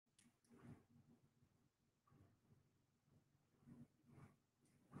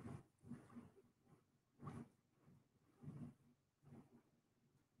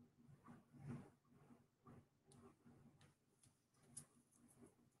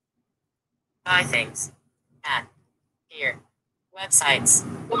Buy things at here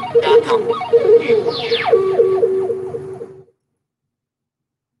websites.com.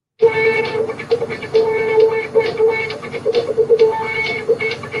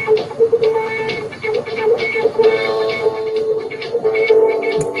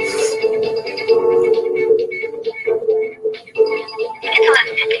 It's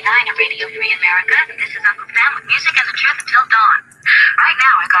 11:59 at Radio Free America. This is Uncle Sam with music and the truth until dawn. Right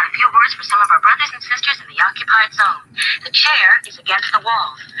now, I got a few words for some of our brothers and sisters in the occupied zone. The chair is against the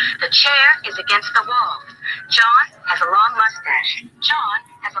wall. The chair is against the wall. John has a long mustache. John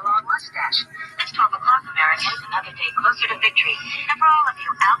has a long mustache. It's 12 o'clock, Americans, another day closer to victory. And for all of you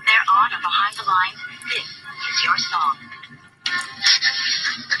out there on or behind the lines, this is your song.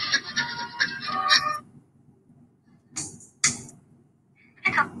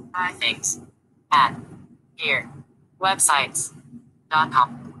 Buy things at here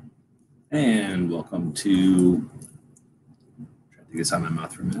websites.com. And welcome to, try to get this out of my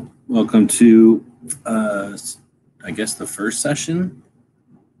mouth for a minute. Welcome to, I guess, the first session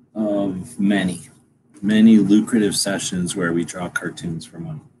of many lucrative sessions where we draw cartoons for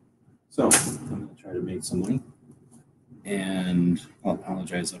money. So I'm going to try to make some money. And I'll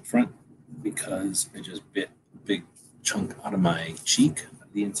apologize up front because I just bit a big chunk out of my cheek,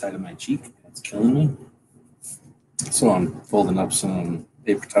 the inside of my cheek. It's killing me. So I'm folding up some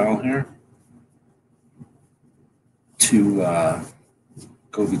paper towel here to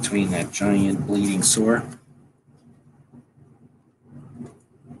go between that giant bleeding sore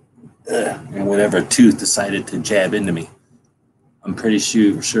and whatever tooth decided to jab into me. I'm pretty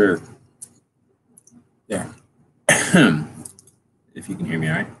sure. There. If you can hear me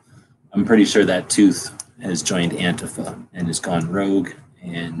all right. I'm pretty sure that tooth has joined Antifa and has gone rogue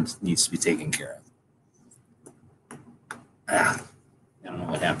and needs to be taken care of. I don't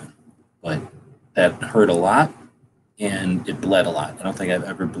know what happened, but that hurt a lot and it bled a lot. I don't think I've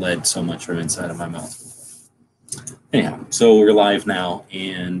ever bled so much from inside of my mouth. Anyhow, so we're live now,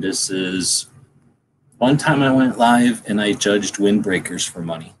 and this is one time I went live and I judged windbreakers for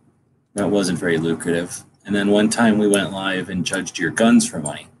money. That wasn't very lucrative. And then one time we went live and judged your guns for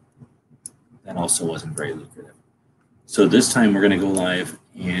money. That also wasn't very lucrative. So this time we're going to go live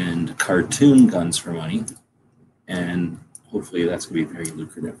and cartoon guns for money. And hopefully that's going to be very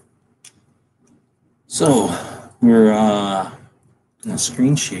lucrative. So we're going to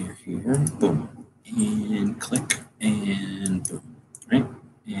screen share here. Boom. And click and boom. Right?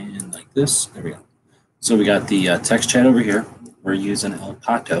 And like this. There we go. So we got the text chat over here. We're using El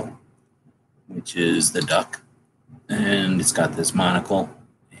Pato, which is the duck. And it's got this monocle.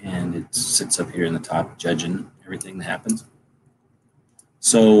 And it sits up here in the top judging everything that happens.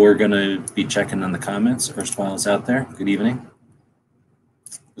 So we're going to be checking on the comments. First while it's out there. Good evening.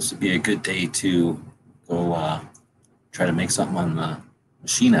 This would be a good day to go try to make something on the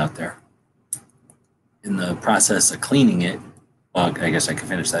machine out there. In the process of cleaning it, well, I guess I can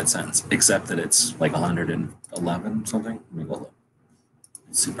finish that sentence, except that it's like 111 something. Let me go look.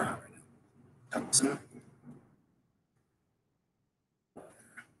 It's super hot right now.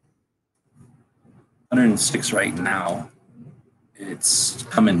 106 right now. It's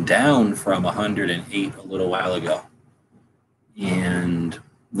coming down from 108 a little while ago. And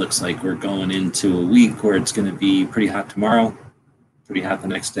looks like we're going into a week where it's going to be pretty hot tomorrow, pretty hot the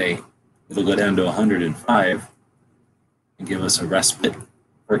next day. It'll go down to 105 and give us a respite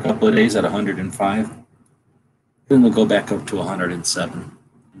for a couple of days at 105. Then we'll go back up to 107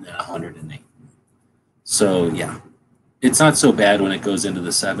 and then 108. So yeah. It's not so bad when it goes into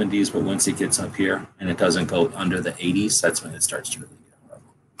the 70s, but once it gets up here and it doesn't go under the 80s, that's when it starts to really get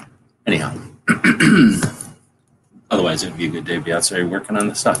horrible. Anyhow, otherwise it would be a good day to be outside working on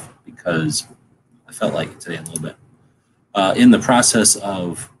the stuff because I felt like it today a little bit. In the process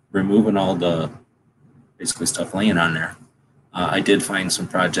of removing all the basically stuff laying on there, I did find some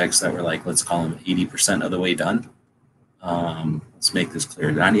projects that were like, let's call them 80% of the way done. Let's make this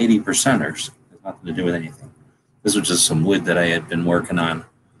clear. They're not 80%ers. It has nothing to do with anything. This was just some wood that I had been working on,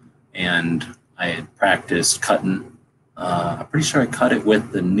 and I had practiced cutting. I'm pretty sure I cut it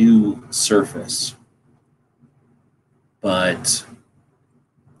with the new surface, but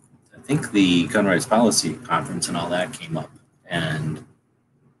I think the gun rights policy conference and all that came up, and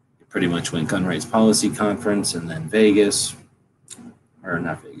it pretty much went gun rights policy conference and then Vegas, or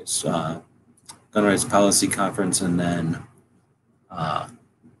not Vegas, gun rights policy conference and then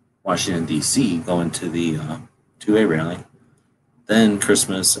Washington, D.C., going to the 2A rally, then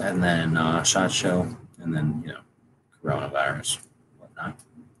Christmas, and then SHOT Show, and then, coronavirus, whatnot.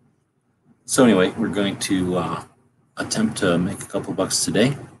 So anyway, we're going to attempt to make a couple bucks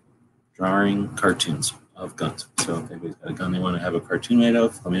today, Drawring Cartoons of Guns. So if anybody's got a gun they want to have a cartoon made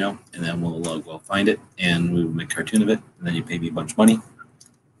of, let me know, and then we'll go find it, and we will make a cartoon of it, and then you pay me a bunch of money.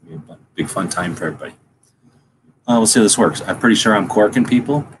 Big fun time for everybody. We'll see how this works. I'm pretty sure I'm corking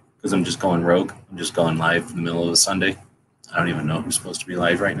people because I'm just going rogue. I'm just going live in the middle of a Sunday. I don't even know who's supposed to be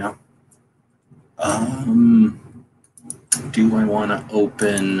live right now. Do I want to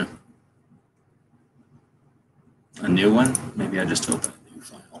open a new one? Maybe I just open a new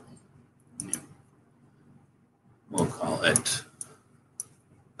file. New. We'll call it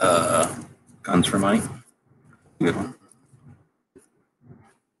Guns for Money. Good one.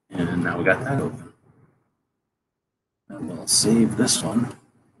 And now we got that open. And we'll save this one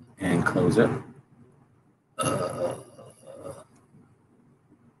and close it.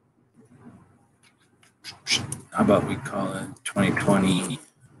 How about we call it 2020?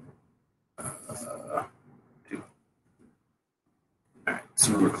 All right,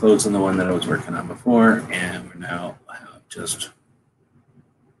 so we're closing the one that I was working on before, and we're now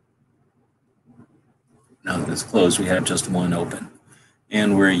now that it's closed, we have just one open,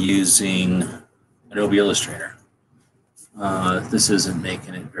 and we're using Adobe Illustrator. This isn't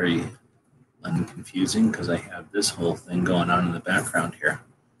making it very unconfusing because I have this whole thing going on in the background here.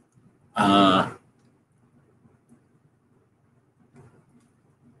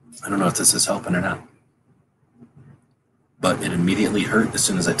 I don't know if this is helping or not, but it immediately hurt as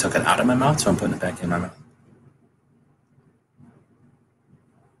soon as I took it out of my mouth, so I'm putting it back in my mouth.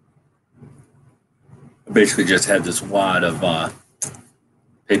 I basically just had this wad of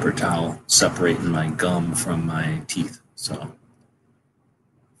paper towel separating my gum from my teeth, so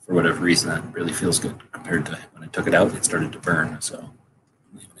for whatever reason that really feels good compared to when I took it out, it started to burn, so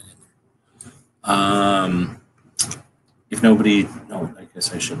I'm leaving it in there. If nobody, no, I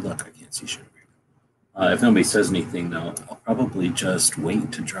guess I should look. I can't see shit. If nobody says anything, though, I'll probably just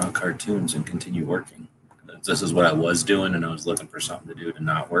wait to draw cartoons and continue working. This is what I was doing, and I was looking for something to do to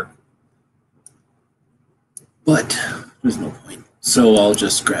not work. But there's no point. So I'll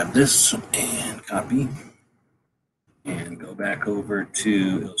just grab this and copy and go back over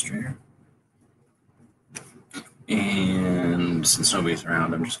to Illustrator. And since nobody's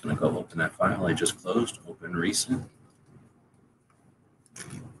around, I'm just going to go open that file I just closed, open recent.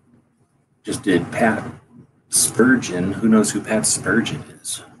 Just did Pat Spurgeon. Who knows who Pat Spurgeon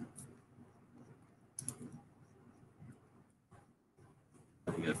is?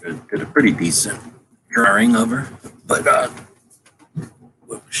 Did a pretty decent drawing of her. But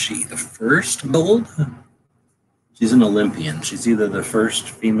what was she? The first gold? She's an Olympian. She's either the first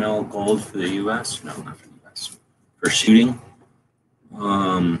female gold for the U.S. No, not for the U.S. For shooting.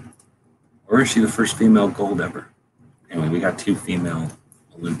 Or is she the first female gold ever? Anyway, we got 2 female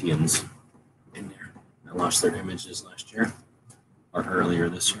Olympians in there. I lost their images last year or earlier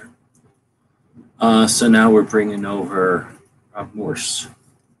this year. So now we're bringing over Rob Morse,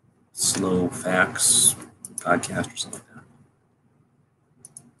 Slow Facts podcast or something like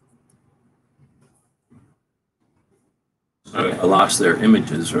that. So I lost their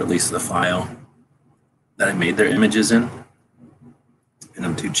images, or at least the file that I made their images in, and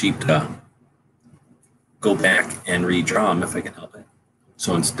I'm too cheap to go back and redraw them if I can help it.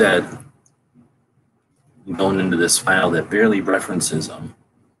 So instead, I'm going into this file that barely references them.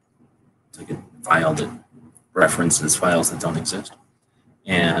 It's like a file that references files that don't exist.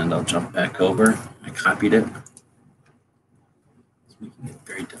 And I'll jump back over. I copied it. It's making it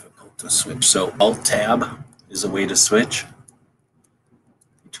very difficult to switch. So Alt-Tab is a way to switch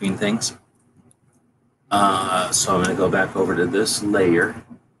between things. So I'm going to go back over to this layer.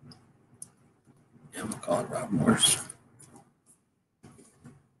 And we'll call it Rob Morse.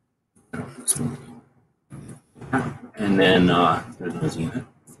 And then there's a unit.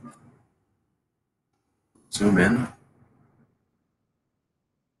 Zoom in.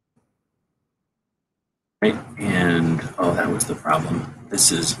 Right, and oh, that was the problem.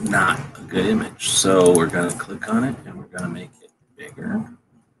 This is not a good image. So we're going to click on it and we're going to make it bigger.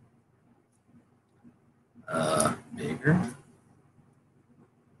 Bigger.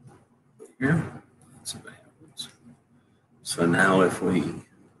 Let's see what happens. So now if we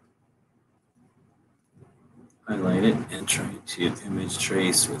highlight it and try to image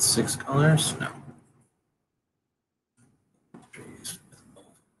trace with 6 colors, no. Trace with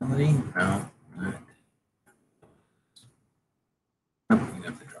quality, no. Not. Oh, you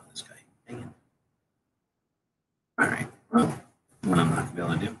have to draw this guy. Dang it. All right. Well, what I'm not going to be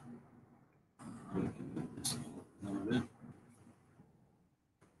able to do. This a little bit.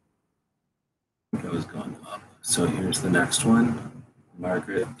 I think I was going up. So here's the next one.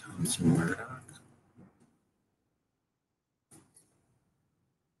 Margaret Thompson Murdoch.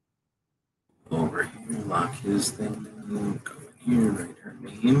 Here, lock his thing down. Go in here, write her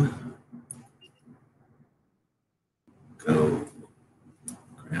name. Go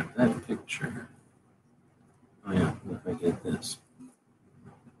grab that picture. Oh yeah, what if I get this?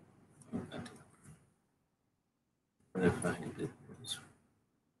 What if I did this?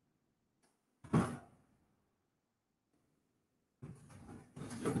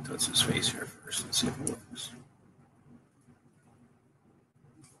 Let me touch his face here first and see if it works.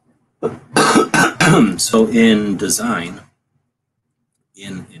 So in design,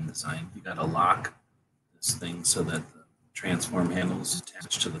 in design, you got to lock this thing so that the transform handle is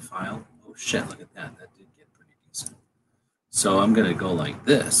attached to the file. Oh shit, look at that. That did get pretty decent. So I'm going to go like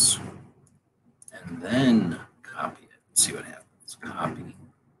this and then copy it. See what happens. Copy.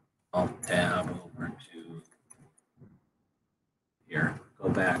 Alt tab over to here. Go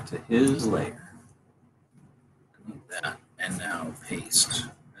back to his layer. Delete that. And now paste.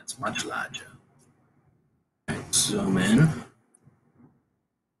 That's much larger. Right, zoom in.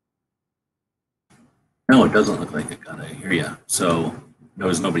 No, it doesn't look like it got. I hear you. So there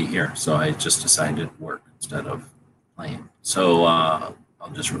was nobody here. So I just decided to work instead of playing. So I'll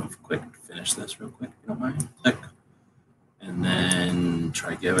just real quick finish this real quick, if you don't mind. Click. And then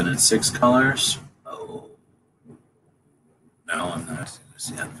try giving it 6 colors. Oh, no, I'm not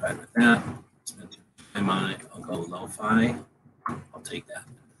satisfied with that. Spend time on it. I'll go lo-fi. I'll take that.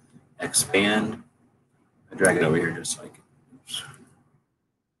 Expand. I drag it over here just so I can. Oops.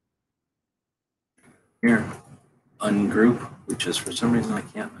 Here, ungroup, which is for some reason I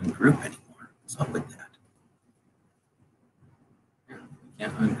can't ungroup anymore. What's up with that? Here, I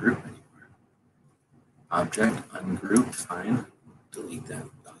can't ungroup anymore. Object, ungroup, fine. Delete that.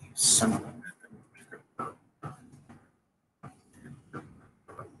 Oh, you son of a.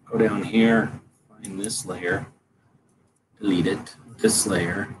 Go down here, find this layer, delete it. This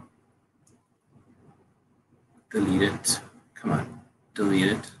layer, delete it. Come on, delete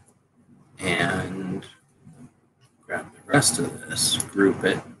it. And grab the rest of this, group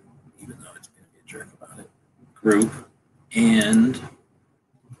it, even though it's going to be a jerk about it. Group and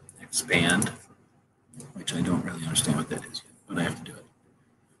expand, which I don't really understand what that is yet, but I have to do it.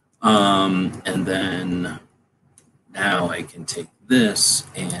 And then now I can take this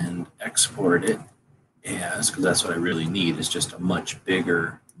and export it as, because that's what I really need, is just a much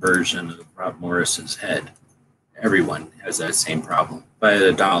bigger version of Rob Morris's head. Everyone has that same problem. If I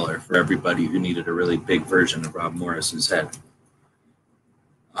had $1 for everybody who needed a really big version of Rob Morris's head.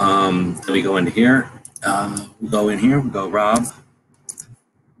 Then we go into here. We go in here. We go Rob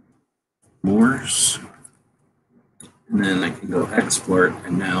Morris. And then I can go export.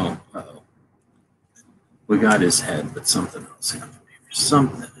 And now, we got his head, but something else happened here.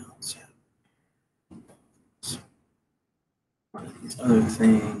 Something else happened. One of these other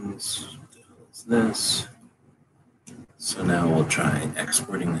things. What the hell is this? So now we'll try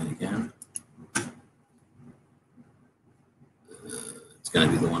exporting that again. It's going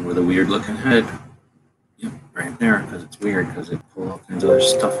to be the one with a weird looking head. Yep, right there, because it's weird, because it pulled all kinds of other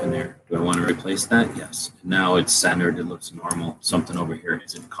stuff in there. Do I want to replace that? Yes. And now it's centered. It looks normal. Something over here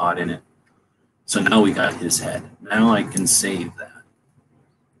isn't caught in it. So now we got his head. Now I can save that.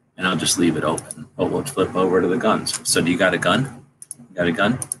 And I'll just leave it open. But we'll flip over to the guns. So do you got a gun? You got a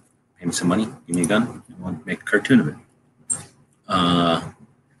gun? Pay me some money. Give me a gun. I want to make a cartoon of it.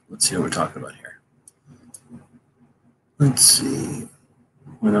 Let's see what we're talking about here. Let's see.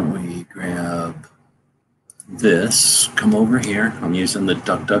 Why don't we grab this? Come over here. I'm using the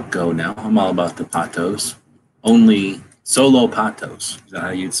DuckDuckGo now. I'm all about the patos. Only solo patos. Is that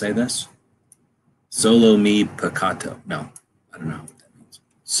how you'd say this? Solo me pacato. No, I don't know what that means.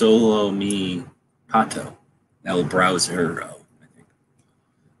 Solo me pato. El browser. I think.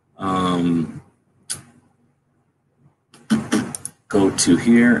 Go to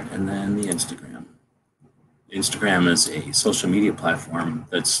here and then the Instagram. Instagram is a social media platform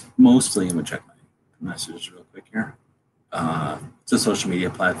that's mostly, I'm gonna check my messages real quick here. It's a social media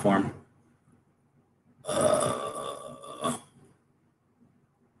platform.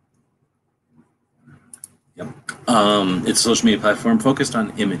 It's a social media platform focused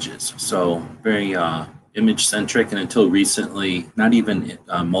on images. So very image centric, and until recently, not even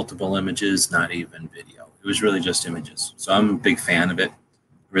multiple images, not even video. It was really just images. So I'm a big fan of it. I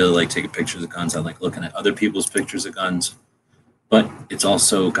really like taking pictures of guns. I like looking at other people's pictures of guns. But it's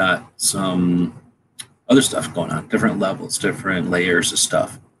also got some other stuff going on, different levels, different layers of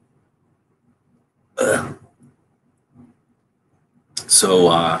stuff. So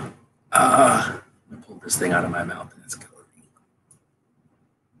I pulled this thing out of my mouth and it's killing me.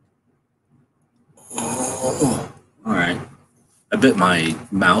 Oh, all right. I bit my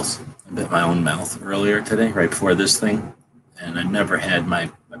mouth. bit my own mouth earlier today, right before this thing, and I've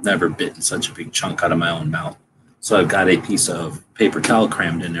never bitten such a big chunk out of my own mouth. So I've got a piece of paper towel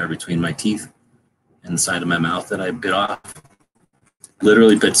crammed in there between my teeth and the side of my mouth that I bit off.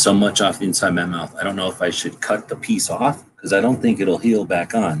 Literally bit so much off the inside of my mouth. I don't know if I should cut the piece off because I don't think it'll heal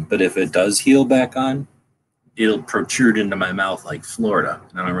back on. But if it does heal back on, it'll protrude into my mouth like Florida.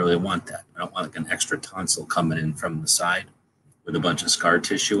 And I don't really want that. I don't want like an extra tonsil coming in from the side with a bunch of scar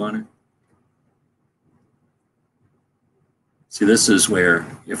tissue on it. See, this is where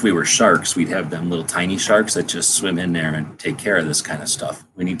if we were sharks, we'd have them little tiny sharks that just swim in there and take care of this kind of stuff.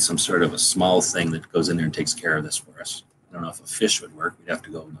 We need some sort of a small thing that goes in there and takes care of this for us. I don't know if a fish would work. We'd have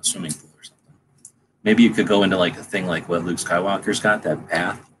to go in a swimming pool or something. Maybe you could go into like a thing like what Luke Skywalker's got, that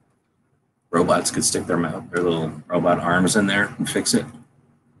path. Robots could stick their little robot arms in there and fix it.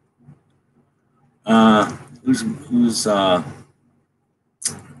 Whose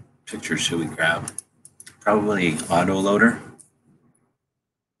picture should we grab? Probably autoloader.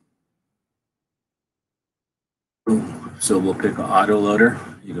 So we'll pick an autoloader.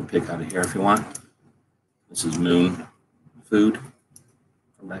 You can pick out of here if you want. This is Moon Food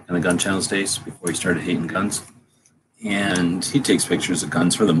from back in the Gun Channels days before he started hating guns. And he takes pictures of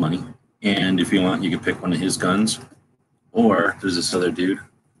guns for the money. And if you want, you can pick one of his guns. Or there's this other dude,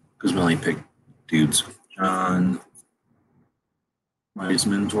 because we only pick dudes. John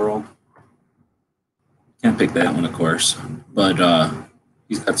Weisman's World. Can't pick that one, of course. But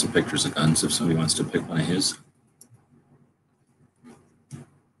he's got some pictures of guns if somebody wants to pick one of his.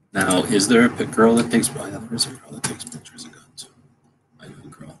 Now, is there a girl that takes... Oh, yeah, there is a girl that takes pictures of guns. I know a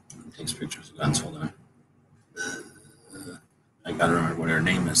girl that takes pictures of guns. Hold on. I gotta remember what her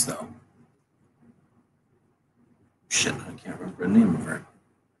name is, though. Shit, I can't remember the name of her.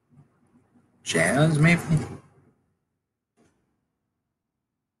 Jazz, maybe?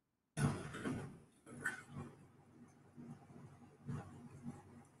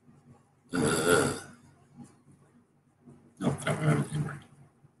 Nope, I don't remember the name of her.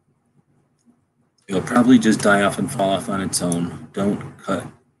 It'll probably just die off and fall off on its own. Don't cut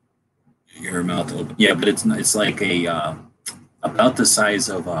your mouth open. Yeah, but it's like a about the size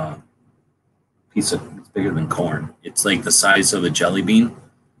of a piece of, it's bigger than corn. It's like the size of a jelly bean,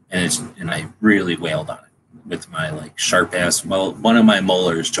 and I really wailed on it with my like sharp ass. Well, one of my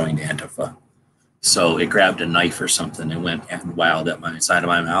molars joined Antifa, so it grabbed a knife or something and went wild at my side of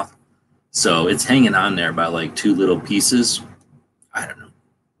my mouth. So it's hanging on there by like two little pieces. I don't know.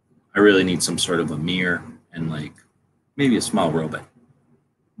 I really need some sort of a mirror and like maybe a small robot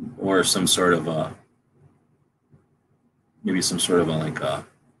or some sort of a, maybe some sort of a like a,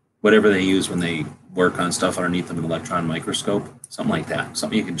 whatever they use when they work on stuff underneath of an electron microscope, something like that.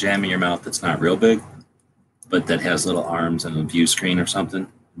 Something you can jam in your mouth that's not real big, but that has little arms and a view screen or something.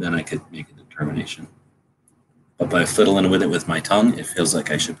 Then I could make a determination. But by fiddling with it with my tongue, it feels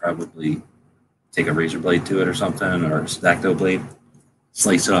like I should probably take a razor blade to it or something, or a X-Acto blade,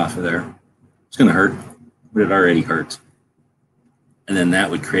 slice it off of there. It's going to hurt, but it already hurts. And then that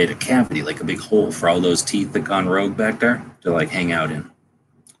would create a cavity, like a big hole for all those teeth that gone rogue back there to like hang out in.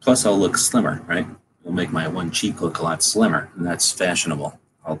 Plus, I'll look slimmer, right? It'll make my one cheek look a lot slimmer, and that's fashionable.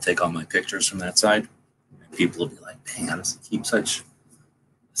 I'll take all my pictures from that side, and people will be like, dang, how does it keep such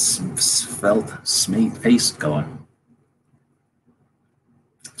svelte, smooth face going?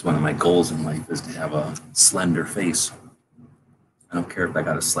 It's one of my goals in life is to have a slender face. I don't care if I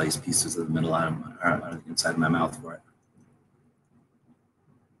got to slice pieces of the middle out of the inside of my mouth for it.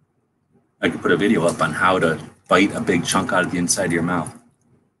 I could put a video up on how to bite a big chunk out of the inside of your mouth.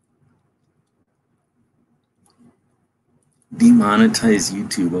 Demonetize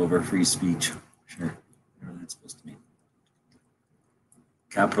YouTube over free speech. Sure, whatever that's supposed to mean.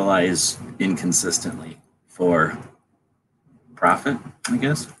 Capitalize inconsistently for profit, I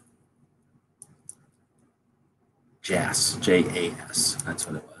guess. JAS, J-A-S, that's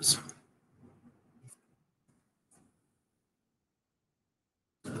what it was.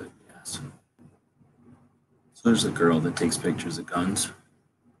 So there's a girl that takes pictures of guns.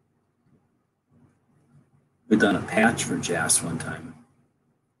 We've done a patch for JAS one time.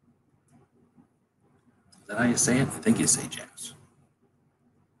 Is that how you say it? I think you say JAS.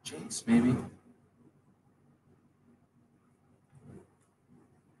 Jace, maybe?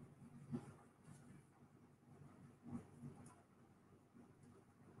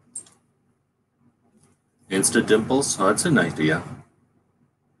 Insta dimples? Oh, that's an idea.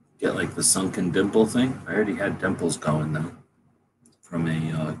 Get like the sunken dimple thing. I already had dimples going though from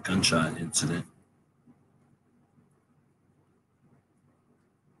a gunshot incident.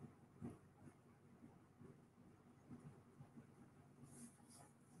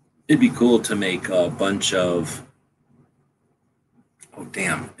 It'd be cool to make a bunch of. Oh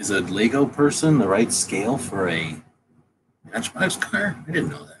damn! Is a Lego person the right scale for a Matchbox car? I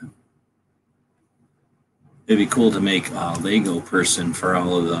didn't know that. It'd be cool to make a Lego person for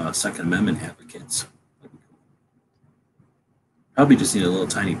all of the Second Amendment advocates. Probably just need a little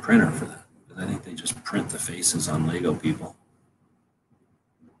tiny printer for that. Because I think they just print the faces on Lego people.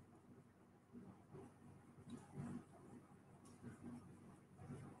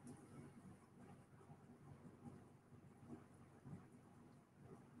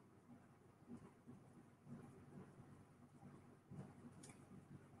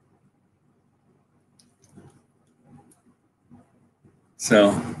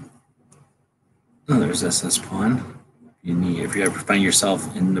 So, oh, there's SS Pawn. If you ever find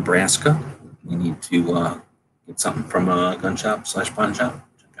yourself in Nebraska, you need to get something from a gun shop / pawn shop.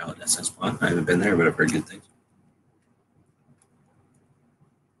 Check out SS Pawn. I haven't been there, but I've heard good things.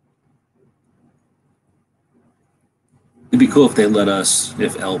 It'd be cool if they let us,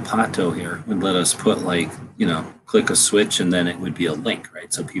 if El Pato here would let us put click a switch and then it would be a link,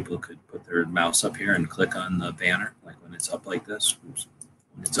 right? So people could put their mouse up here and click on the banner, like when it's up like this. Oops.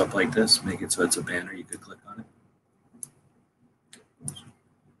 When it's up like this, make it so it's a banner, you could click on it.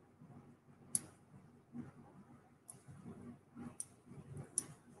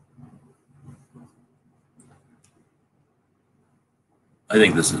 I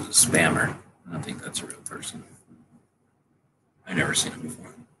think this is a spammer. I don't think that's a real person. I've never seen it before.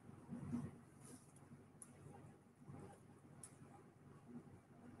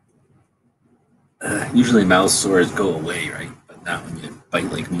 Usually mouth sores go away, right? But not when you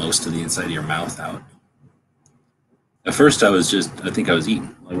bite like most of the inside of your mouth out. At first I was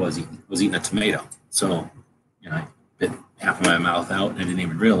eating. I was eating a tomato. So, I bit half of my mouth out and I didn't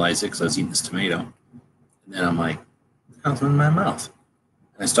even realize it because I was eating this tomato. And then I'm like, how's in my mouth?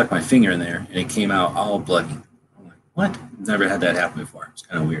 And I stuck my finger in there and it came out all bloody. I'm like, what? Never had that happen before. It's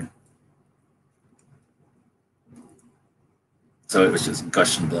kind of weird. So it was just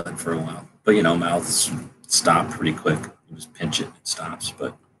gushing blood for a while. But, mouths stop pretty quick. You just pinch it, it stops.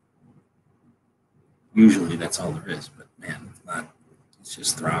 But usually that's all there is. But, man, it's not. It's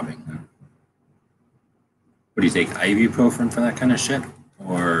just throbbing. What do you take, ibuprofen for that kind of shit?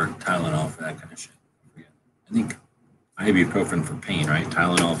 Or Tylenol for that kind of shit? I think ibuprofen for pain, right?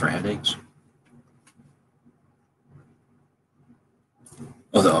 Tylenol for headaches.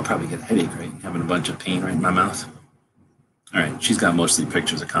 Although I'll probably get a headache, right? Having a bunch of pain right in my mouth. All right, she's got mostly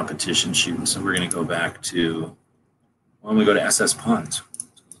pictures of competition shooting, so we're going to go back to, when we go to SS Pawns.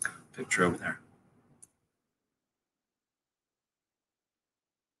 Picture over there.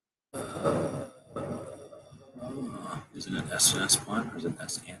 Isn't it SS Pawn, or is it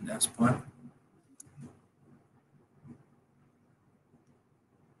S and S Pawn?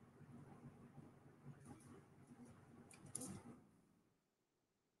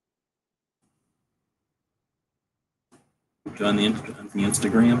 On the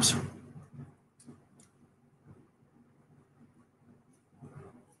Instagrams.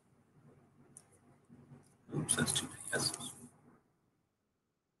 Oops, that's too many S's.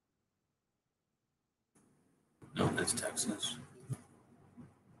 No, that's Texas.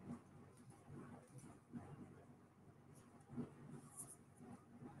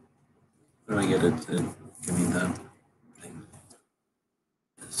 How do I get it to give me the thing?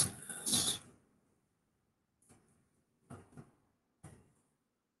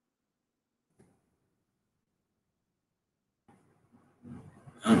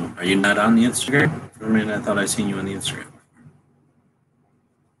 Oh, are you not on the Instagram? For a minute, I thought I seen you on the Instagram.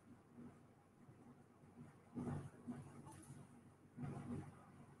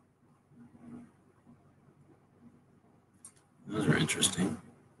 Those are interesting.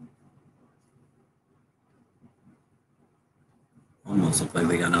 Almost look like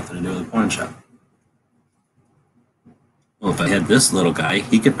they got nothing to do with the pawn shop. Well, if I had this little guy,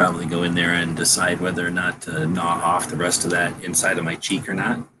 he could probably go in there and decide whether or not to gnaw off the rest of that inside of my cheek or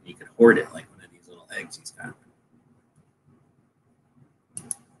not. He could hoard it like one of these little eggs he's got.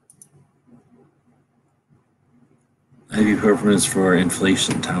 Ibuprofen is for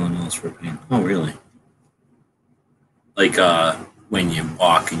inflation, Tylenol is for pain. Oh, really? Like when you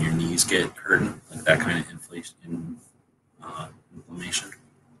walk and your knees get hurt, like that kind of inflammation.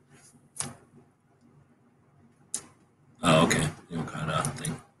 Oh, okay. You know, kind of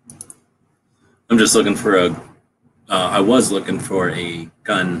thing. I'm just looking for I was looking for a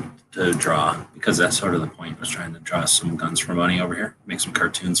gun to draw because that's sort of the point. I was trying to draw some guns for money over here, make some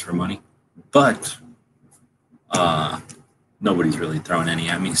cartoons for money. But nobody's really throwing any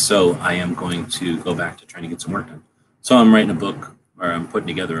at me. So I am going to go back to trying to get some work done. So I'm writing a book or I'm putting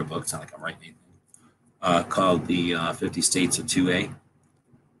together a book. It's not like I'm writing anything. Called the 50 States of 2A,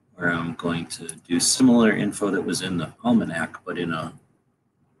 where I'm going to do similar info that was in the almanac, but in a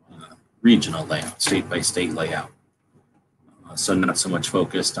regional layout, state by state layout. So not so much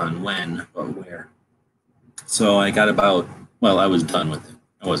focused on when, but where. So I got about, well, I was done with it.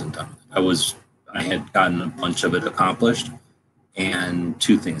 I wasn't done with it. I had gotten a bunch of it accomplished, and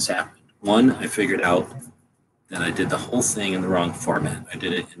two things happened. One, I figured out that I did the whole thing in the wrong format. I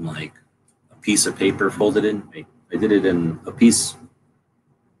did it in like a piece of paper folded in. I did it in a piece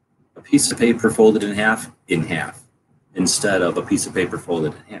of paper folded in half, instead of a piece of paper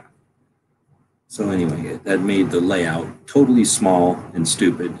folded in half. So anyway, that made the layout totally small and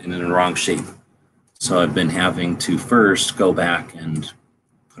stupid and in the wrong shape. So I've been having to first go back and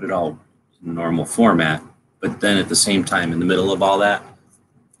put it all in normal format, but then at the same time, in the middle of all that,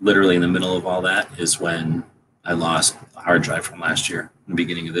 literally in the middle of all that, is when I lost the hard drive from last year, in the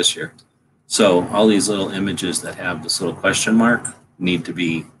beginning of this year. So all these little images that have this little question mark need to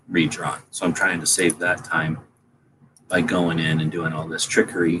be redrawn. So I'm trying to save that time by going in and doing all this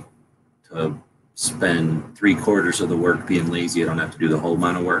trickery to spend 3/4 of the work being lazy. I don't have to do the whole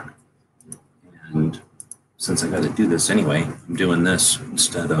amount of work. And since I got to do this anyway, I'm doing this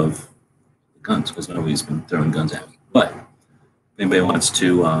instead of the guns, because nobody's been throwing guns at me. But if anybody wants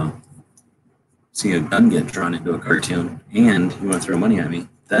to see a gun get drawn into a cartoon and you want to throw money at me,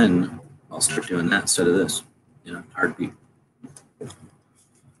 then I'll start doing that instead of this, heartbeat.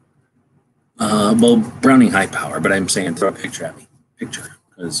 Well, Browning high power, but I'm saying throw a picture at me.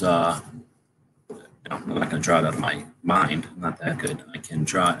 Because I'm not going to draw it out of my mind. I'm not that good. I can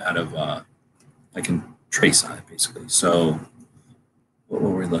draw it out of, I can trace on it, basically. So what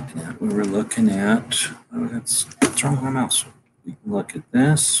were we looking at? We were looking at, what's wrong with my mouse? We can look at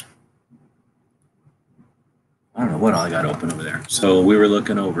this. I don't know what all I got open over there. So we were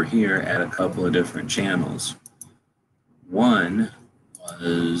looking over here at a couple of different channels. One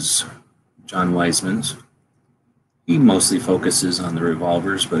was John Weisman's. He mostly focuses on the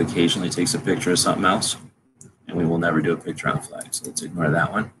revolvers, but occasionally takes a picture of something else. And we will never do a picture on the flag, so let's ignore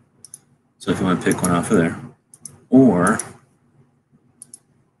that one. So if you want to pick one off of there, or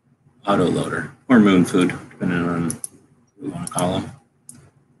Autoloader, or Moon Food, depending on what you want to call them.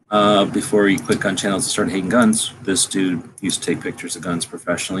 Before you click on channels and start hating guns, this dude used to take pictures of guns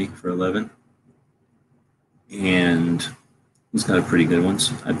professionally for a living. And he's got a pretty good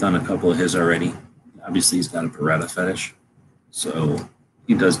ones. I've done a couple of his already. Obviously, he's got a Beretta fetish. So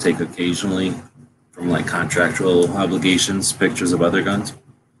he does take occasionally, from like contractual obligations, pictures of other guns.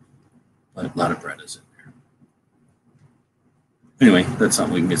 But a lot of Berettas in there. Anyway, that's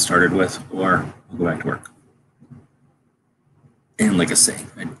something we can get started with, or we'll go back to work. And like I say,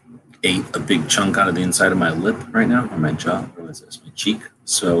 I ate a big chunk out of the inside of my lip right now, or my jaw, or what's this, my cheek.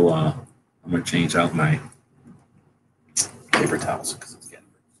 So I'm going to change out my paper towels because it's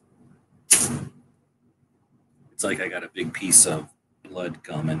getting, it's like I got a big piece of blood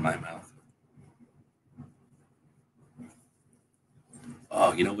gum in my mouth.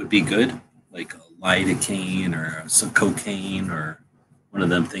 Oh, you know what would be good? Like a lidocaine or some cocaine or one of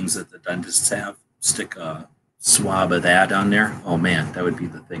them things that the dentists have. Stick a swab of that on there. Oh man, that would be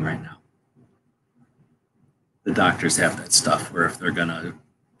the thing right now. The doctors have that stuff where if they're going to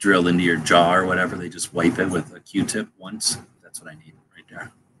drill into your jaw or whatever, they just wipe it with a Q-tip once. That's what I need right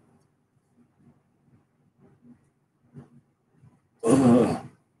there. Oh,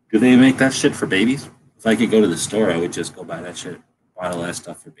 do they make that shit for babies? If I could go to the store, I would just go buy that shit, bottle that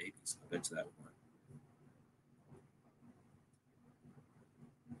stuff for babies. I bet you that would work.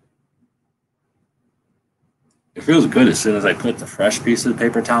 It feels good as soon as I put the fresh piece of the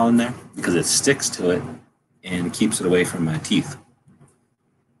paper towel in there because it sticks to it and keeps it away from my teeth.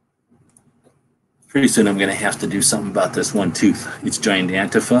 Pretty soon I'm going to have to do something about this one tooth. It's giant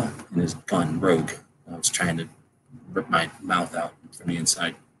Antifa and it's gone rogue. I was trying to rip my mouth out from the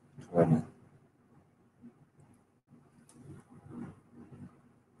inside. It's horrible.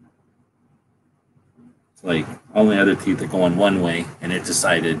 It's like all the other teeth are going one way and it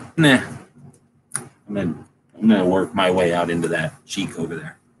decided, nah, I'm going to work my way out into that cheek over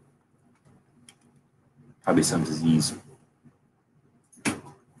there. Probably some disease.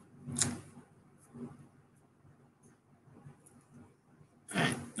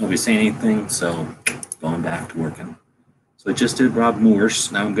 Alright, nobody saying anything, so going back to working. So I just did Rob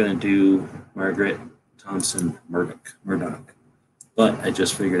Morse. Now I'm going to do Margaret Thompson Murdoch. But I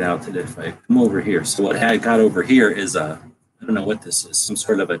just figured out that if I come over here, so what I got over here is I don't know what this is, some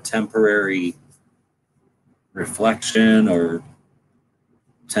sort of a temporary reflection or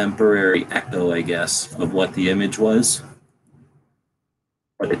temporary echo, I guess, of what the image was.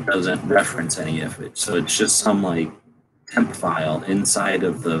 but it doesn't reference any of it. So it's just some like temp file inside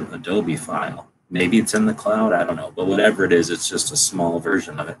of the Adobe file. Maybe it's in the cloud, I don't know, but whatever it is, it's just a small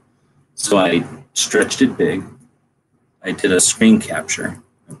version of it. So I stretched it big. I did a screen capture.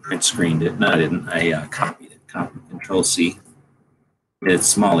 I print screened it. No, I didn't. I copied it. Copy, Control C. Made it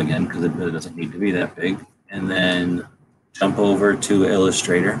small again because it really doesn't need to be that big. And then jump over to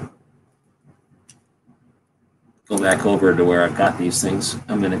Illustrator. Go back over to where I've got these things.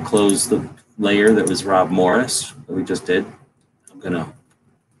 I'm going to close the layer that was Rob Morris that we just did. I'm going to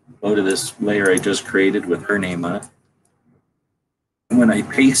go to this layer I just created with her name on it. And when I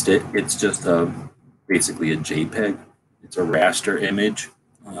paste it, it's just basically a JPEG. It's a raster image,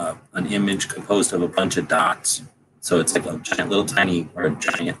 an image composed of a bunch of dots. So it's like a giant, little tiny, or a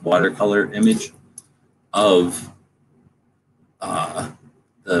giant watercolor image of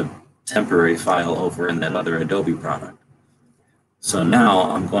the temporary file over in that other Adobe product. So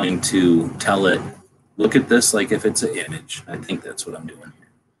now I'm going to tell it, look at this like if it's an image. I think that's what I'm doing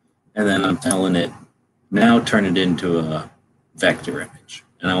here. And then I'm telling it, now turn it into a vector image.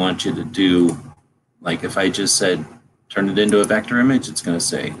 And I want you to do, like if I just said, turn it into a vector image, it's going to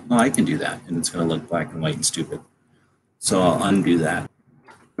say, oh, I can do that. And it's going to look black and white and stupid. So I'll undo that.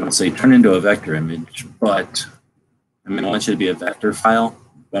 I'll say, turn into a vector image, but I mean, I want you to be a vector file,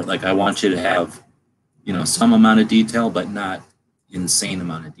 but like I want you to have, you know, some amount of detail, but not insane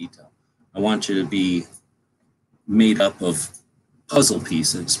amount of detail. I want you to be made up of puzzle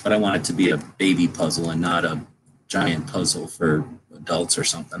pieces, but I want it to be a baby puzzle and not a giant puzzle for adults or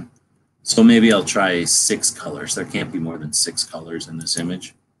something. So maybe I'll try 6 colors. There can't be more than 6 colors in this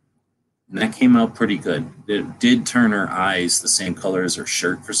image. And that came out pretty good. It did turn her eyes the same color as her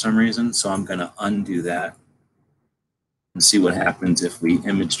shirt for some reason. So I'm going to undo that and see what happens if we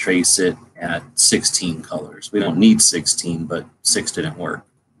image trace it at 16 colors. We don't need 16, but 6 didn't work.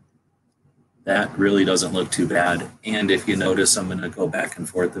 That really doesn't look too bad. And if you notice, I'm going to go back and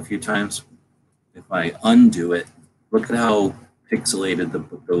forth a few times. If I undo it, look at how pixelated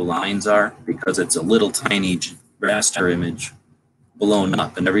the lines are, because it's a little tiny raster image blown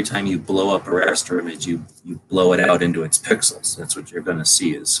up. And every time you blow up a raster image, you blow it out into its pixels. That's what you're going to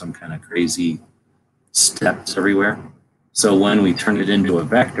see, is some kind of crazy steps everywhere. So when we turn it into a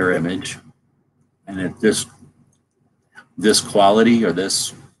vector image, and at this quality or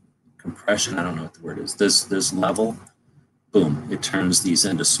this compression, I don't know what the word is, this level, boom, it turns these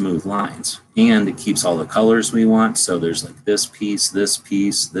into smooth lines. And it keeps all the colors we want. So there's like this piece, this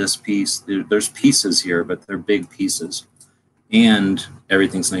piece, this piece. There's pieces here, but they're big pieces. And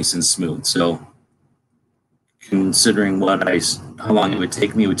everything's nice and smooth. So considering how long it would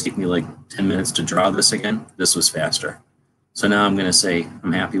take me like 10 minutes to draw this again. This was faster. So now I'm going to say,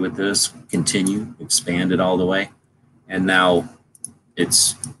 I'm happy with this, continue, expand it all the way. And now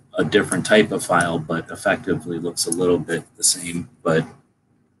it's a different type of file, but effectively looks a little bit the same, but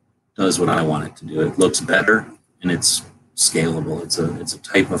does what I want it to do. It looks better and it's scalable. It's a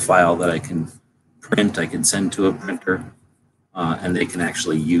type of file that I can print, I can send to a printer, and they can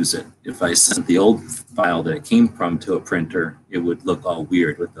actually use it. If I sent the old file that it came from to a printer, it would look all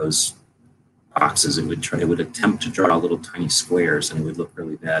weird with those boxes. It would attempt to draw little tiny squares and it would look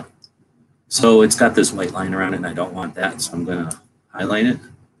really bad. So it's got this white line around it and I don't want that. So I'm going to highlight it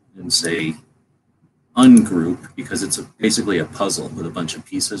and say ungroup, because it's basically a puzzle with a bunch of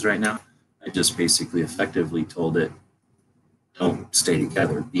pieces right now. I just basically effectively told it, don't stay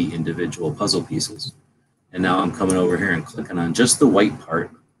together, be individual puzzle pieces. And now I'm coming over here and clicking on just the white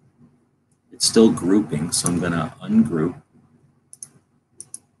part. It's still grouping, so I'm going to ungroup.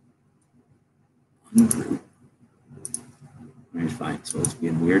 Ungroup. Very fine, so it's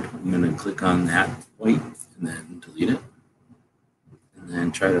being weird. I'm going to click on that white and then delete it. And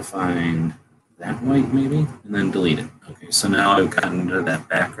then try to find that white maybe, and then delete it. Okay, so now I've gotten into that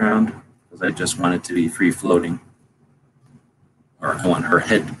background because I just want it to be free floating. Or I want her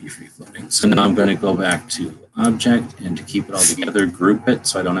head to be free floating. So now I'm going to go back to object, and to keep it all together, group it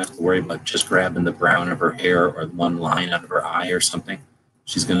so I don't have to worry about just grabbing the brown of her hair or one line out of her eye or something.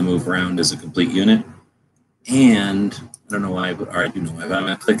 She's going to move around as a complete unit. And I don't know why, or I do know why, but I'm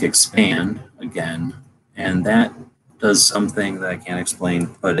going to click expand again. And that does something that I can't explain,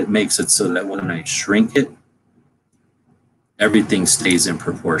 but it makes it so that when I shrink it, everything stays in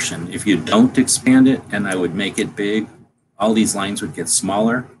proportion. If you don't expand it and I would make it big, all these lines would get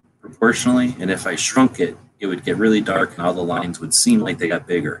smaller proportionally. And if I shrunk it, it would get really dark and all the lines would seem like they got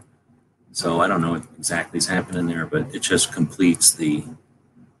bigger. So I don't know what exactly is happening there, but it just completes the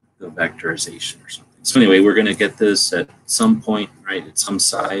vectorization or something. So anyway, we're going to get this at some point, right, at some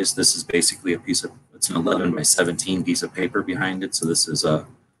size. This is basically a piece of It's an 11 by 17 piece of paper behind it, so this is a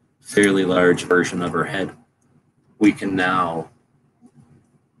fairly large version of her head. We can now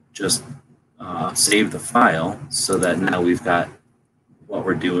just save the file so that now we've got what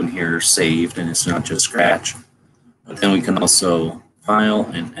we're doing here saved and it's not just scratch. But then we can also file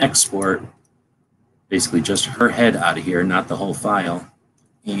and export basically just her head out of here, not the whole file.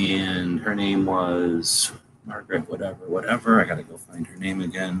 And her name was Margaret, whatever. I gotta go find her name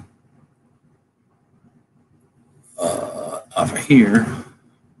again. Off of here.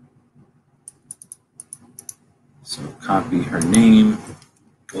 So copy her name,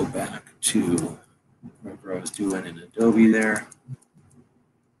 go back to whatever I was doing in Adobe there.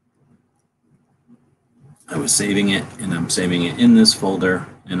 I was saving it, and I'm saving it in this folder,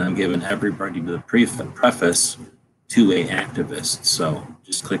 and I'm giving everybody the preface to a activist. So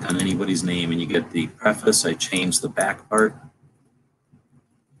just click on anybody's name and you get the preface. I changed the back part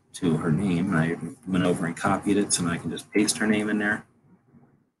to her name. I went over and copied it, so now I can just paste her name in there.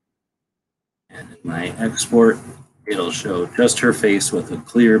 And in my export, it'll show just her face with a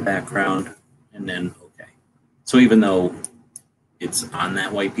clear background, and then okay. So even though it's on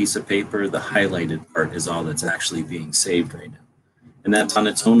that white piece of paper, the highlighted part is all that's actually being saved right now. And that's on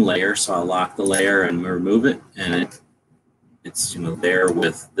its own layer, so I'll lock the layer and remove it, and it's there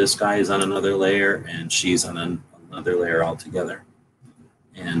with this guy is on another layer and she's on another layer altogether.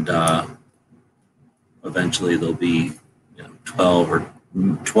 And eventually there'll be 12 or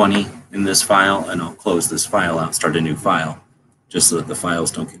 20 in this file, and I'll close this file out, start a new file, just so that the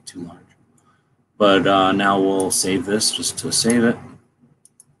files don't get too large. But now we'll save this just to save it.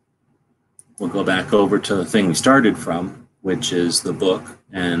 We'll go back over to the thing we started from, which is the book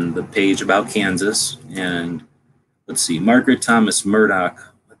and the page about Kansas. And let's see, Margaret Thomas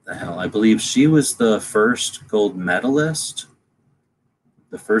Murdoch, what the hell? I believe she was the first gold medalist,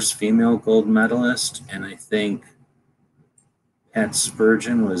 the first female gold medalist. And I think Pat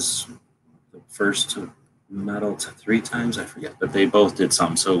Spurgeon was the first to medal 3 times, I forget, but they both did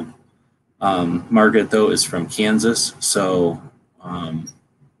some. So Margaret, though, is from Kansas. So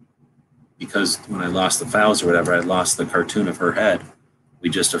because when I lost the files or whatever, I lost the cartoon of her head. We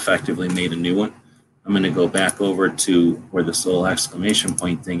just effectively made a new one. I'm going to go back over to where this little exclamation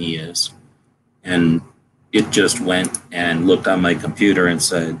point thingy is. And it just went and looked on my computer and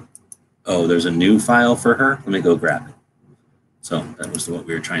said, oh, there's a new file for her. Let me go grab it. So that was what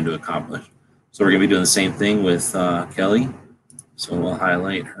we were trying to accomplish. So we're going to be doing the same thing with Kelly. So we'll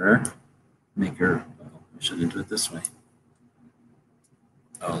highlight her, make her, oh, I shouldn't do it this way.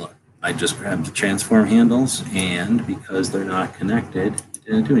 Oh, look, I just grabbed the transform handles, and because they're not connected, it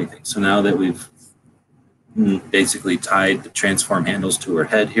didn't do anything. So now that we've basically tied the transform handles to her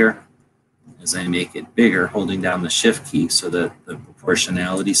head here, as I make it bigger, holding down the shift key so that the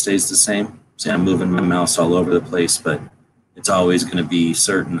proportionality stays the same. See, I'm moving my mouse all over the place, but it's always going to be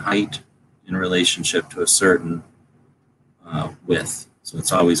certain height in relationship to a certain width. So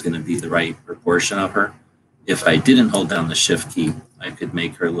it's always going to be the right proportion of her. If I didn't hold down the shift key, I could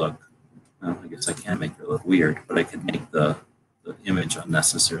make her look, well, I guess I can't make her look weird, but I could make the image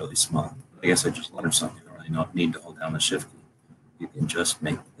unnecessarily small. I guess I just learned something. You don't really need to hold down the shift key. You can just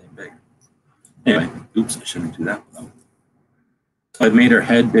make the thing bigger. Anyway, oops, I shouldn't do that. So I've made her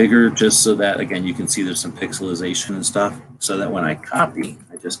head bigger just so that, again, you can see there's some pixelization and stuff, so that when I copy,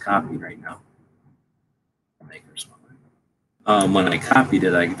 I just copied right now. I'll make her smaller. When I copied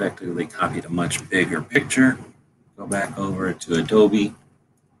it, I effectively copied a much bigger picture. Go back over to Adobe.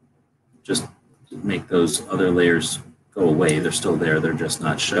 Just make those other layers go away. They're still there. They're just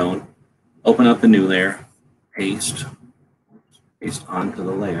not shown. Open up a new layer. Paste onto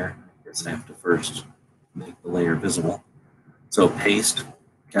the layer. I guess I have to first make the layer visible. So paste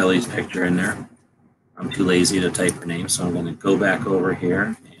Kelly's picture in there. I'm too lazy to type her name, so I'm going to go back over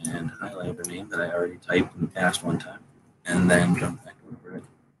here and highlight her name that I already typed in the past one time, and then jump back over it.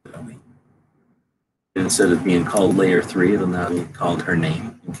 Instead of being called layer 3, it'll now be called her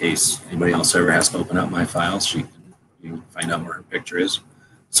name. In case anybody else ever has to open up my files, you can find out where her picture is.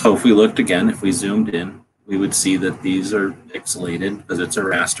 So if we looked again, if we zoomed in, we would see that these are pixelated because it's a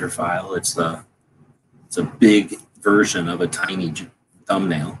raster file. It's a big version of a tiny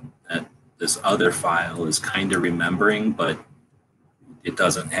thumbnail that this other file is kind of remembering, but it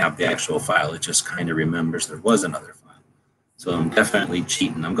doesn't have the actual file. It just kind of remembers there was another file. So I'm definitely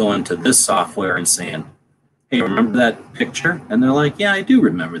cheating. I'm going to this software and saying, hey, remember that picture? And they're like, yeah, I do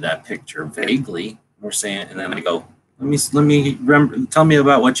remember that picture vaguely. We're saying, and then I go, let me remember, tell me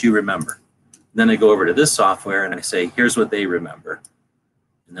about what you remember. Then I go over to this software and I say, here's what they remember.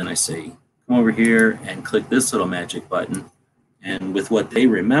 And then I say, come over here and click this little magic button. And with what they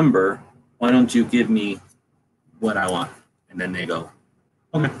remember, why don't you give me what I want? And then they go,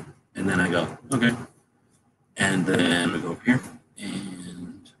 okay. And then I go, okay. And then we go over here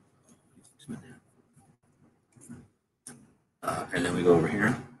and then we go over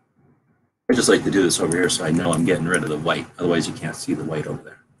here. I just like to do this over here so I know I'm getting rid of the white. Otherwise, you can't see the white over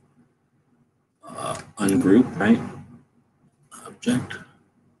there. Ungroup, right? Object.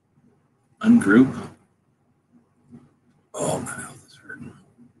 Ungroup. Oh, my mouth is hurting.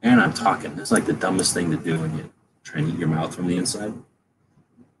 And I'm talking. It's like the dumbest thing to do when you're trying to eat your mouth from the inside.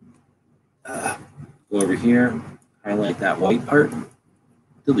 Go over here. Highlight that white part.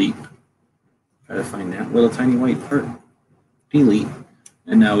 Delete. Try to find that little tiny white part. Delete.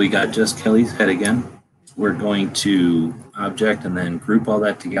 And now we got just Kelly's head again. We're going to object and then group all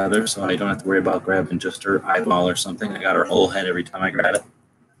that together so I don't have to worry about grabbing just her eyeball or something. I got her whole head every time I grab it.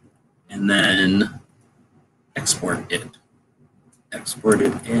 And then export it. Export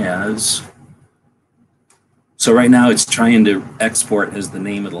it as... So right now it's trying to export as the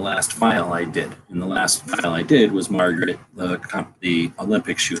name of the last file I did. And the last file I did was Margaret, the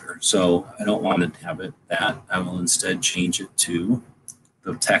Olympic shooter. So I don't want to have it that. I will instead change it to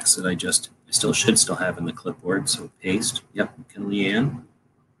the text that I still should have in the clipboard. So paste, yep, Kellyanne,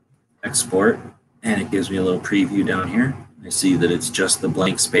 export, and it gives me a little preview down here. I see that it's just the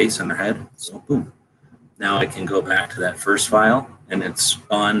blank space on her head. So boom. Now I can go back to that first file, and it's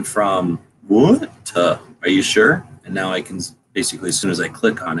gone from what to are you sure? And now I can basically, as soon as I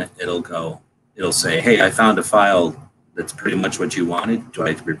click on it, it'll say, hey, I found a file that's pretty much what you wanted. Do I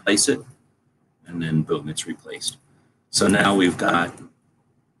have to replace it? And then boom, it's replaced. So now we've got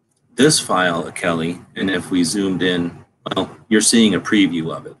this file of Kelly, and if we zoomed in, well, you're seeing a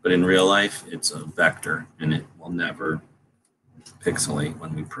preview of it, but in real life, it's a vector, and it will never pixelate.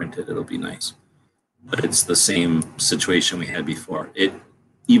 When we print it, it'll be nice. But it's the same situation we had before.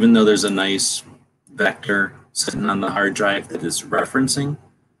 Even though there's a nice vector sitting on the hard drive that is referencing,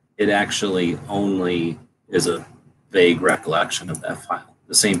 it actually only is a vague recollection of that file.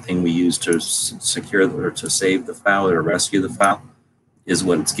 The same thing we use to secure or to save the file or rescue the file is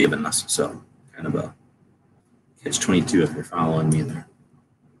what it's given us. So kind of a catch-22 if you're following me there.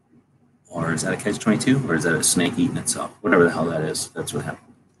 Or is that a catch-22? Or is that a snake eating itself? Whatever the hell that is, that's what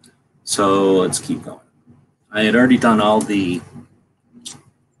happened. So let's keep going. I had already done all the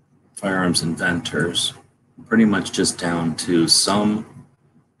firearms inventors, pretty much just down to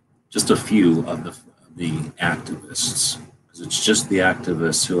just a few of the activists. Because it's just the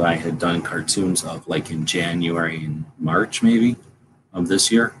activists who I had done cartoons of, like in January and March, maybe, of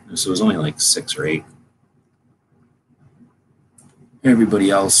this year. So it was only like 6 or 8. Everybody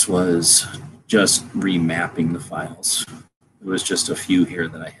else was just remapping the files. There was just a few here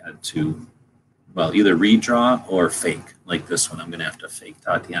that I had to, well, either redraw or fake. Like this one, I'm going to have to fake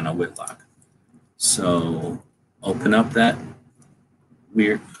Tatiana Whitlock. So open up that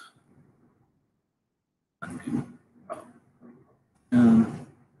weird.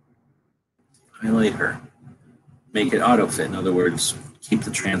 Highlight her. Make it auto fit. In other words, keep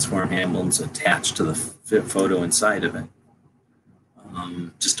the transform handles attached to the fit photo inside of it.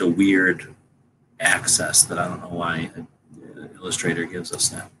 Just a weird access that I don't know why Illustrator gives us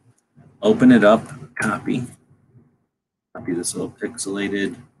that. Open it up, copy this little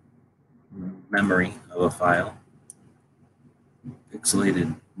pixelated memory of a file.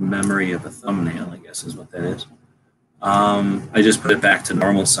 Pixelated memory of a thumbnail, I guess is what that is. I just put it back to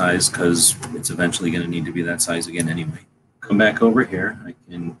normal size because it's eventually going to need to be that size again anyway. Come back over here. I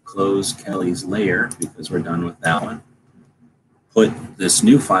can close Kelly's layer because we're done with that one. Put this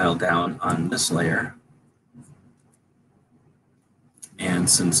new file down on this layer. And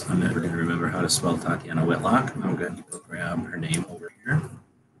since I'm never going to remember how to spell Tatiana Whitlock, I'm going to go grab her name over here.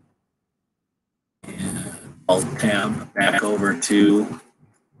 And Alt-Tab back over to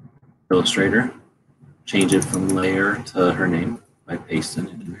Illustrator. Change it from layer to her name by pasting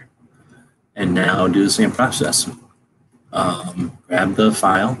it in there. And now do the same process. Grab the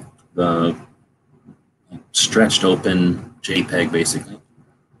file, the stretched open JPEG basically,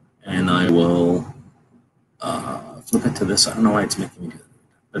 and I will flip it to this. I don't know why it's making me do it.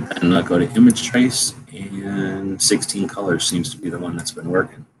 But then I'll go to image trace, and 16 colors seems to be the one that's been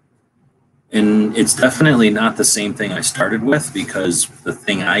working. And it's definitely not the same thing I started with because the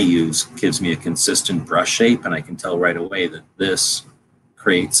thing I use gives me a consistent brush shape, and I can tell right away that this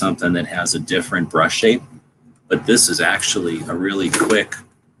creates something that has a different brush shape. But this is actually a really quick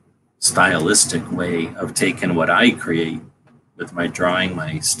stylistic way of taking what I create with my drawing,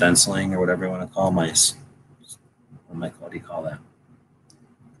 my stenciling, or whatever you want to call what do you call that?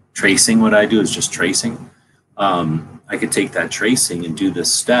 Tracing. What I do is just tracing. I I could take that tracing and do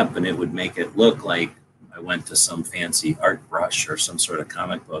this step, and it would make it look like I went to some fancy art brush or some sort of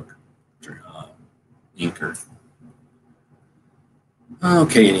comic book inker.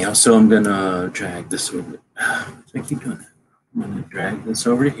 Okay, anyhow, so I'm gonna drag this over. I keep doing it. I'm gonna drag this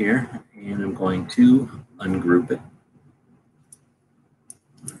over to here, and I'm going to ungroup it.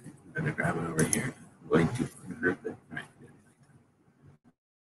 I'm gonna grab it over here. I'm going to ungroup it. All right.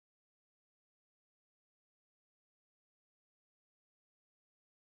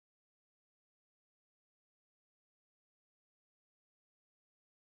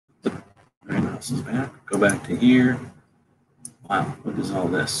 Mouse is back. Go back to here. Wow, what is all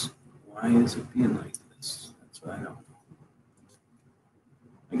this? Why is it being like this? That's what I don't know.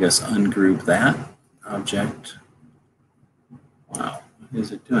 I guess ungroup that object. Wow, why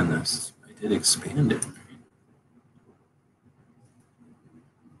is it doing this? I did expand it.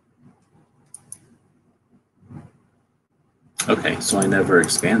 Okay, so I never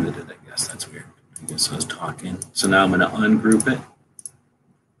expanded it, I guess. That's weird. I guess I was talking. So now I'm going to ungroup it.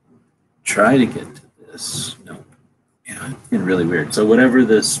 Try to get to this. Nope. Yeah, it's getting really weird. So whatever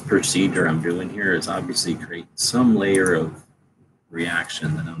this procedure I'm doing here is obviously creating some layer of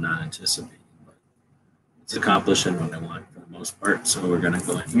reaction that I'm not anticipating. But it's accomplishing what I want for the most part. So we're going to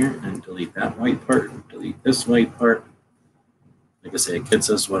go in here and delete that white part, delete this white part. Like I say, it gets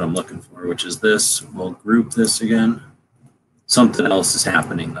us what I'm looking for, which is this. We'll group this again. Something else is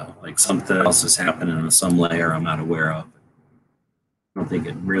happening, though. Like something else is happening on some layer I'm not aware of. I don't think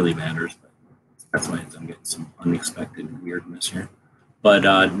it really matters, but that's why I'm getting some unexpected weirdness here. But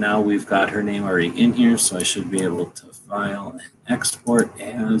now we've got her name already in here, so I should be able to file and export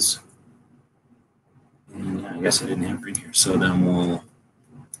as. And yeah, I guess I didn't have her in here. So then we'll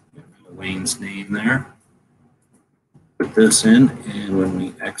get rid of Wayne's name there. Put this in, and when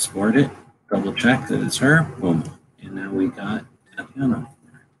we export it, double check that it's her. Boom. And now we got Tatiana.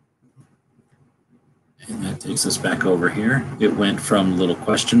 And that takes us back over here. It went from little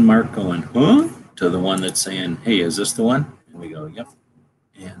question mark going, huh? To the one that's saying, hey, is this the one? And we go, yep.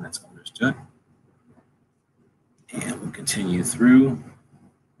 And that's all there's to it. And we'll continue through.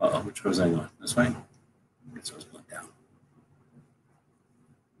 Uh-oh, which way was I going? This way? I guess I was going down.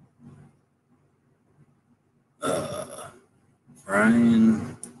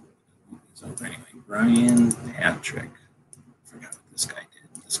 Brian. So anyway, Brian Patrick. I forgot what this guy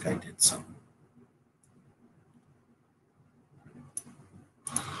did. This guy did something.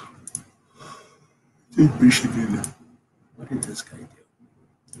 Michigan. What did this guy do?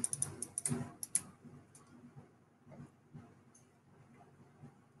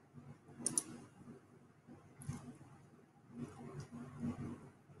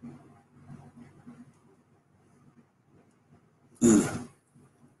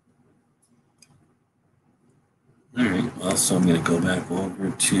 All right, well, so I'm going to go back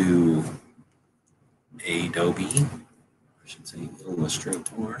over to Adobe, I should say Illustrator,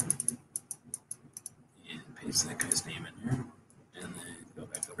 and paste that guy's name in here, and then go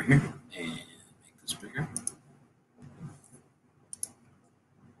back over here and make this bigger.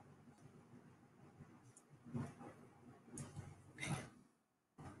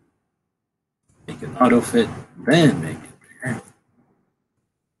 Make it auto fit, then make it bigger.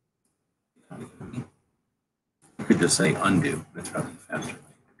 You could just say undo. That's probably the faster way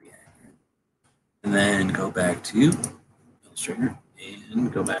to be accurate. And then go back to Illustrator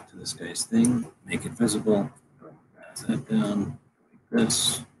and go back to this guy's thing, make it visible, pass that down, like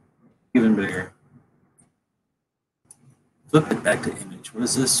this, even bigger. Flip it back to image. What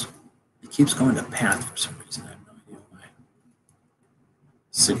is this? It keeps going to path for some reason. I have no idea why.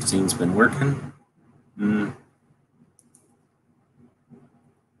 16's been working.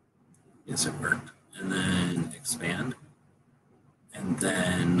 Yes, it worked. And then expand. And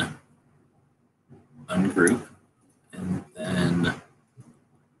then ungroup. And then,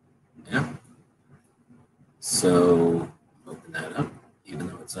 yeah. So open that up. Even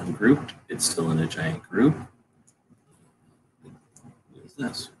though it's ungrouped, it's still in a giant group. What is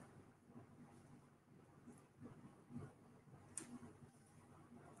this?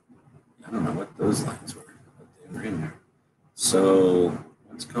 I don't know what those lines were, but they were in there. So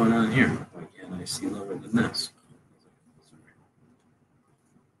what's going on here? Why can't I see lower than this?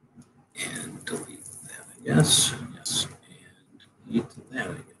 And delete that, I guess. Yes, and delete that,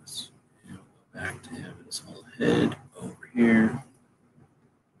 I guess. And we'll go back to having this whole head over here.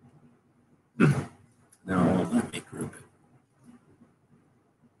 Now let me group it.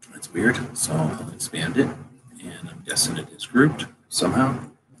 That's weird. So I'll expand it, and I'm guessing it is grouped somehow.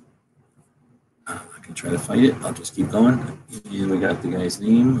 I can try to fight it. I'll just keep going. And we got the guy's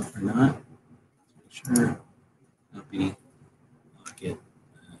name or not. Sure. Copy, lock it,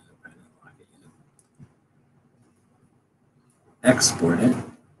 lock it yet. Export it.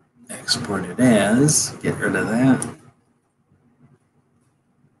 Export it as, get rid of that.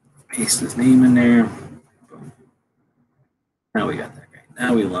 Paste his name in there. Boom. Now we got that guy.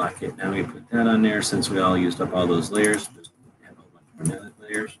 Now we lock it. Now we put that on there since we all used up all those layers. Just add a whole bunch more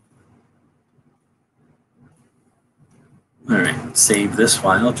layers. All right, save this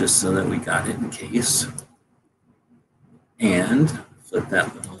file just so that we got it in case. And flip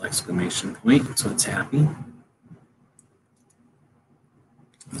that little exclamation point so it's happy.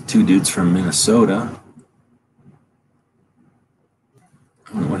 The two dudes from Minnesota.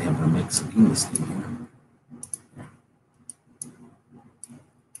 I don't know what happened to Mike Sabina's thing here.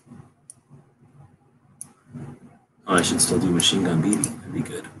 Oh, I should still do machine gun beating. That'd be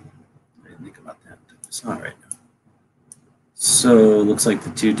good. I didn't think about that. It's not right now. So looks like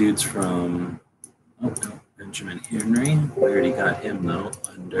the two dudes from Benjamin Henry. We already got him though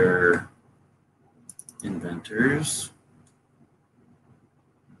under inventors.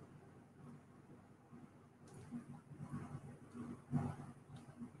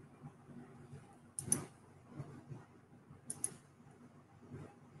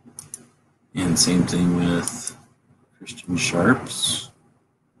 And same thing with Christian Sharps.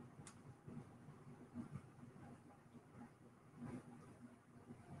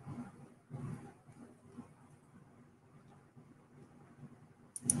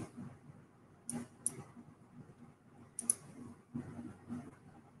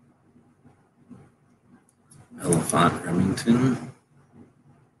 Elephant Remington.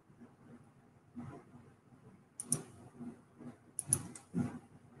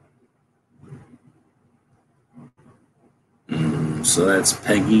 So that's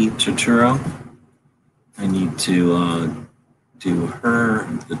Peggy Turturro. I need to do her,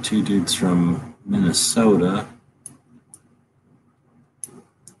 the two dudes from Minnesota.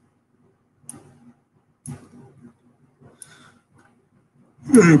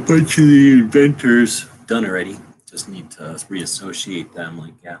 A bunch of the inventors done already. Just need to reassociate them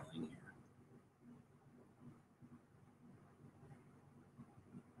like Gatling here.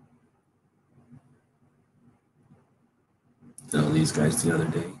 So these guys the other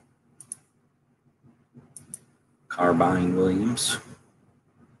day. Carbine Williams.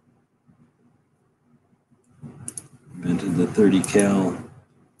 Invented the 30 cal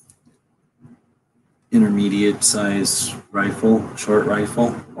intermediate size rifle, short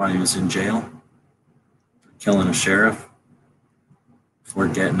rifle, while he was in jail for killing a sheriff before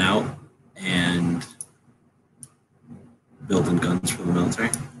getting out and building guns for the military.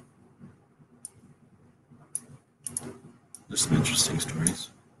 There's some interesting stories.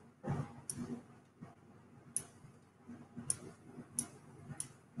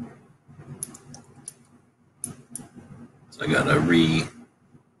 So I got to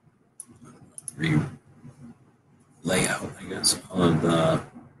lay out, I guess, all of the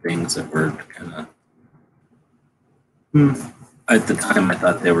things that were kind of, at the time I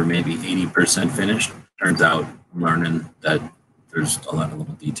thought they were maybe 80% finished. Turns out I'm learning that there's a lot of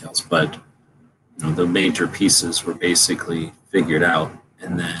little details, but you know, the major pieces were basically figured out,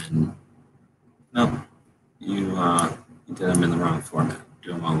 and then no, you did them in the wrong format.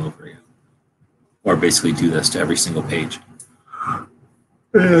 Do them all over again, or basically do this to every single page.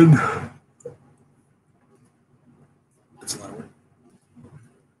 And that's a lot of work.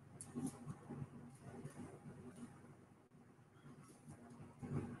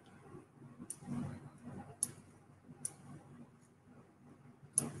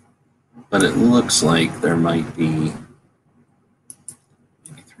 But it looks like there might be maybe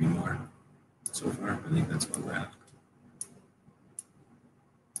 3 more so far. I think that's what we're at.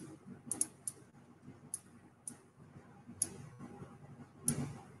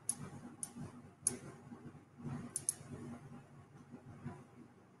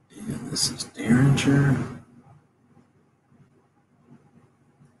 And this is Derringer.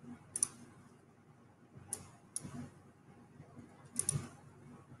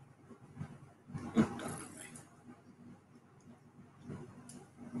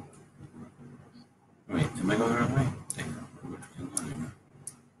 Wait, am I going the wrong way? I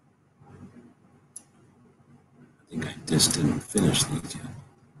think I just didn't finish these yet.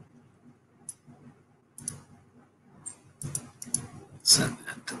 Send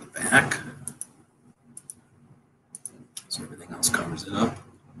that to the back. So everything else covers it up.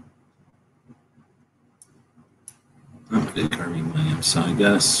 Oh, I did Carving Williams, so I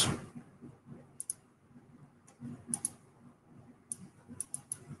guess.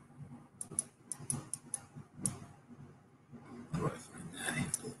 How do I find that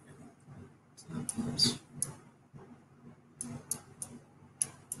handle? It's not this.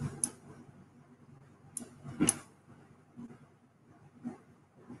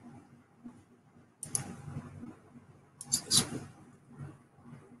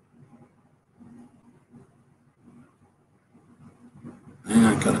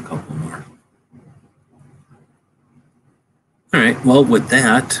 got a couple more. All right, well, with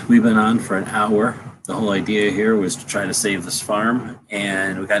that, we've been on for an hour. The whole idea here was to try to save this farm,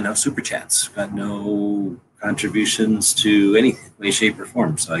 and we got no super chats, got no contributions to any way, shape, or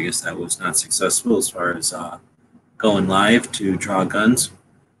form. So I guess that was not successful as far as going live to draw guns.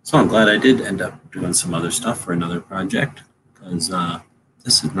 So I'm glad I did end up doing some other stuff for another project, because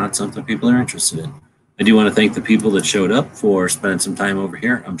this is not something people are interested in. I do want to thank the people that showed up for spending some time over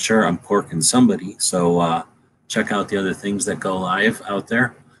here. I'm sure I'm porking somebody, so check out the other things that go live out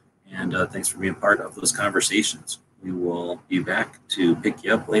there. And thanks for being part of those conversations. We will be back to pick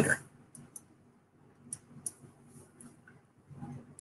you up later.